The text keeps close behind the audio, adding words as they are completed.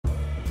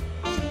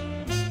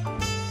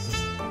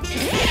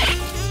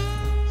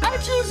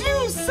choose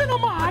you,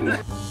 Cinnamon!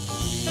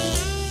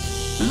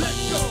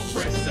 Let's go,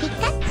 Princess!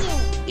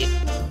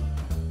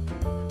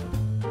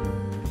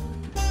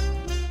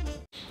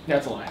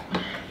 That's a lie.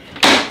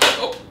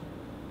 Oh.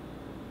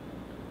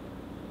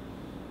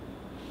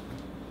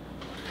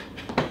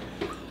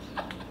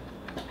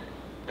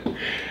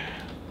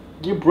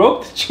 You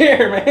broke the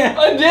chair, man.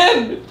 I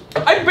did!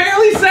 I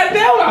barely sat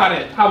down on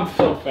it! I'm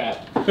so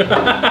fat.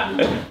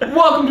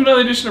 Welcome to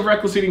another edition of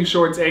Reckless Eating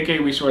Shorts, aka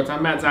We Shorts.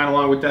 I'm Matt Zion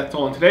along with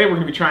Deathtoll, and today we're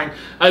going to be trying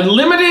a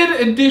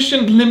limited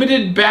edition,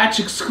 limited batch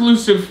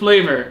exclusive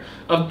flavor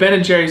of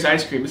Ben & Jerry's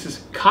ice cream. This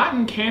is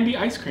cotton candy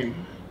ice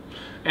cream.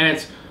 And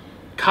it's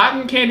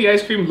cotton candy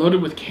ice cream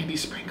loaded with candy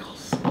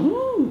sprinkles.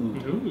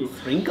 Ooh.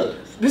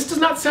 Sprinkles. This does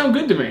not sound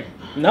good to me.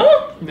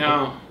 No?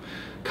 No.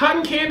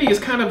 Cotton candy is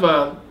kind of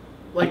a,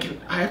 like,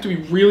 I have to be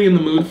really in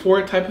the mood for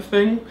it type of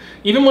thing.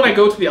 Even when I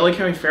go to the LA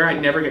County Fair, I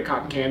never get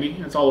cotton candy.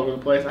 It's all over the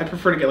place. I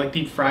prefer to get like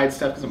deep fried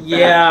stuff because I'm fat.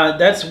 Yeah,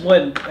 that's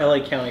what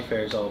LA County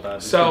Fair is all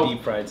about. So, the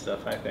deep fried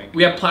stuff, I think.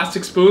 We have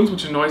plastic spoons,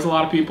 which annoys a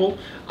lot of people.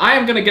 I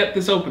am going to get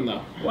this open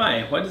though.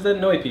 Why? Why does that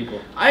annoy people?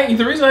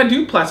 The reason I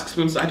do plastic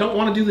spoons is I don't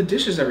want to do the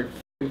dishes every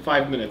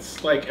 5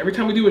 minutes. Like, every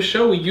time we do a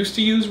show, we used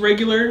to use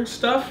regular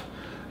stuff,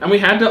 and we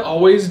had to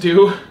always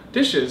do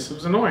dishes. It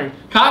was annoying.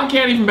 Cotton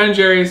candy from Ben &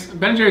 Jerry's.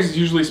 Ben & Jerry's is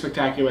usually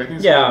spectacular. I think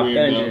it's Yeah, weird,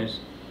 Ben & though. Jerry's.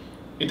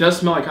 It does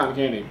smell like cotton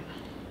candy.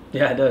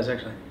 Yeah, it does,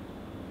 actually.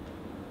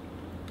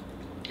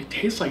 It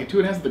tastes like it, too.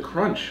 It has the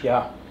crunch.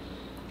 Yeah.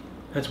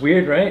 That's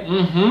weird, right?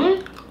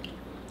 Mm-hmm.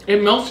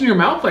 It melts in your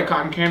mouth like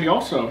cotton candy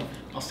also.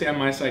 I'll stay on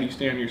my side, you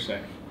stay on your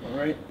side. All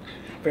right.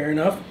 Fair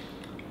enough.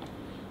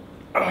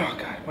 Oh,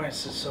 God, why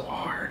is this so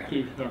hard?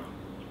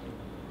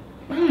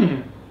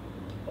 Mmm.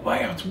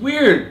 Wow, it's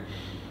weird.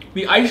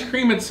 The ice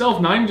cream itself,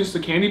 not even just the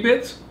candy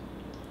bits,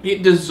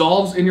 it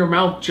dissolves in your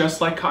mouth just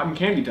like cotton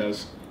candy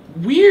does.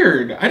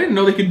 Weird. I didn't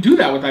know they could do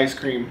that with ice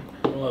cream.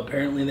 Well,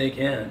 apparently they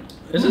can.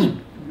 This is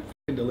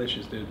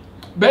delicious, dude.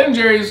 Ben &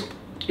 Jerry's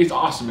is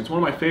awesome. It's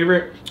one of my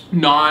favorite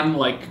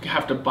like,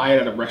 have to buy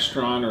it at a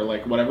restaurant or,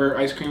 like, whatever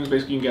ice creams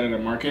basically you can get at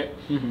a market.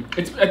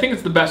 Mm-hmm. I think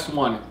it's the best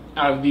one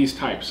out of these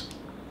types.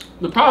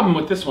 The problem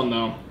with this one,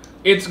 though,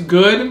 it's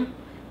good,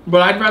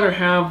 but I'd rather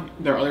have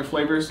their other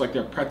flavors, like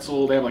their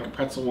pretzel. They have like a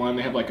pretzel one.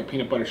 They have like a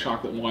peanut butter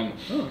chocolate one.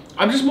 Oh.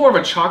 I'm just more of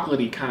a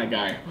chocolatey kind of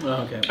guy.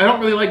 Oh, okay. I don't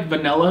really like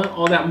vanilla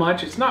all that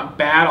much. It's not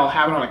bad. I'll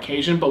have it on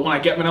occasion, but when I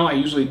get vanilla, I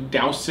usually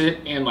douse it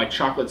in like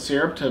chocolate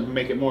syrup to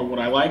make it more what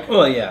I like.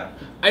 Well, yeah.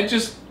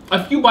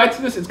 A few bites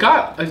of this, it's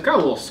got a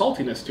little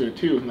saltiness to it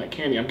too, and that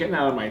candy. I'm getting it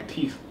out of my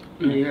teeth.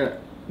 Yeah.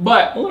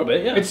 But a little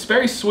bit, yeah. It's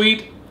very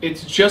sweet.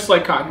 It's just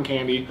like cotton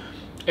candy.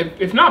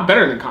 If not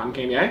better than cotton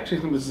candy. I actually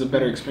think this is a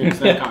better experience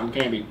than cotton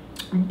candy.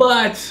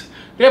 But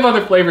they have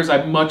other flavors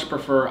I'd much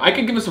prefer. I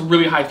could give this a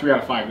really high 3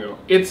 out of 5 though.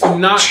 It's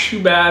not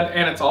too bad,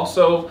 and it's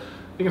also, I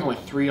think it's only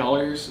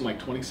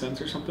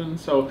 $3.20 or something.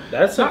 So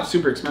that's not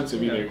super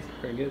expensive either.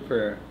 Pretty good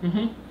for.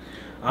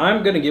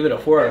 I'm gonna give it a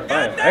 4 out of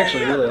 5. I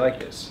actually really like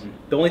this.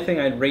 The only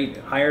thing I'd rate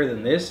higher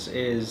than this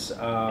is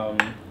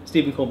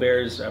Stephen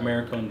Colbert's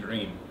American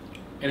Dream.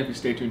 And if you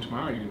stay tuned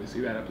tomorrow, you're going to see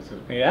that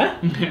episode. Yeah?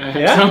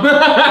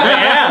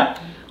 Yeah.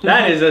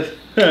 Yeah.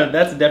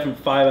 That's a definite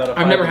 5 out of 5.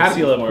 I've never had it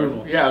before.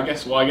 Approval. Yeah, I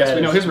guess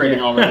we know his rating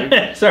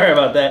already. Sorry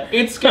about that.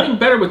 It's getting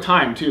better with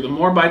time, too. The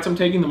more bites I'm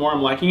taking, the more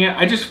I'm liking it.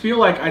 I just feel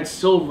like I'd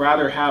still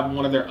rather have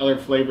one of their other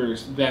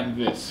flavors than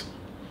this.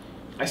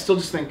 I still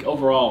just think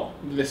overall,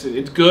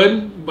 it's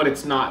good, but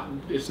it's not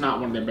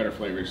one of their better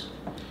flavors.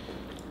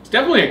 It's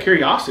definitely a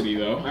curiosity,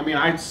 though. I mean,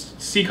 I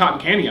see cotton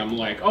candy, I'm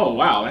like, oh,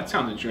 wow, that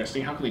sounds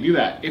interesting. How can they do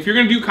that? If you're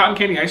going to do cotton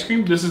candy ice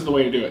cream, this is the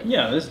way to do it.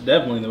 Yeah, this is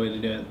definitely the way to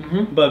do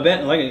it. But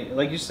Ben,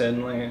 like you said,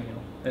 like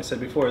I said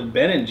before,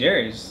 Ben &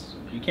 Jerry's,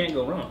 you can't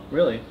go wrong,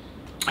 really.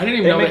 I didn't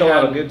even know they make a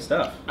lot of good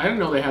stuff. I didn't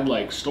know they had,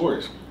 like,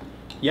 stores.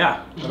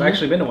 Yeah, I've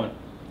actually been to one.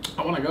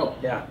 I want to go.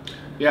 Yeah.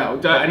 Yeah,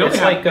 I know they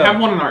have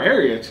one in our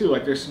area, too.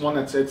 Like, there's one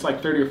it's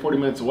like 30 or 40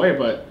 minutes away,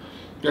 but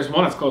there's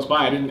one that's close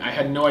by. I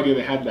had no idea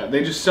they had that.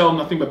 They just sell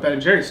nothing but Ben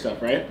 & Jerry's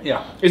stuff, right?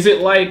 Yeah. Is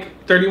it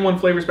like 31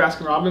 flavors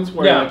Baskin Robbins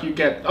where like you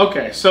get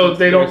so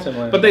they don't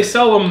but they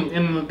sell them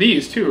in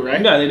these too,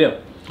 right? Yeah, they do.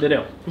 They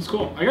do. That's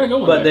cool. I gotta go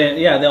one But day.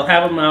 they'll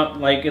have them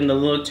out like in the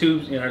little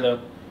tubes, the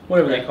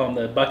whatever they call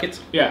them, the buckets.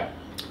 Yeah.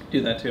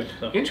 Do that too.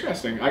 So.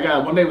 Interesting.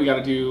 One day we got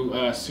to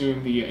do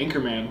soon the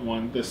Anchorman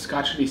one, the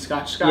Scotch.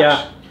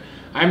 Yeah.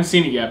 I haven't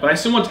seen it yet, but I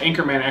assume once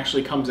Anchorman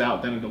actually comes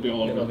out, then it'll be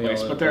all over the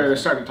place. But they're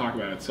starting to talk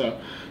about it. So,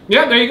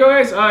 yeah, there you go,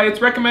 guys.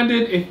 It's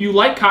recommended if you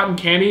like cotton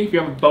candy, if you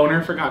have a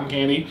boner for cotton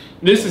candy,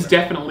 this is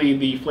definitely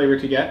the flavor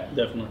to get.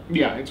 Definitely.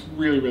 Yeah, it's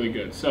really, really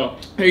good. So,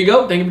 there you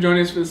go. Thank you for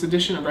joining us for this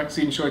edition of Reckless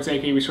Eating Shorts,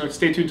 aka We Shorts.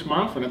 Stay tuned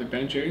tomorrow for another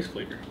Ben & Jerry's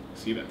flavor.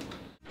 See you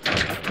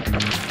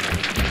then.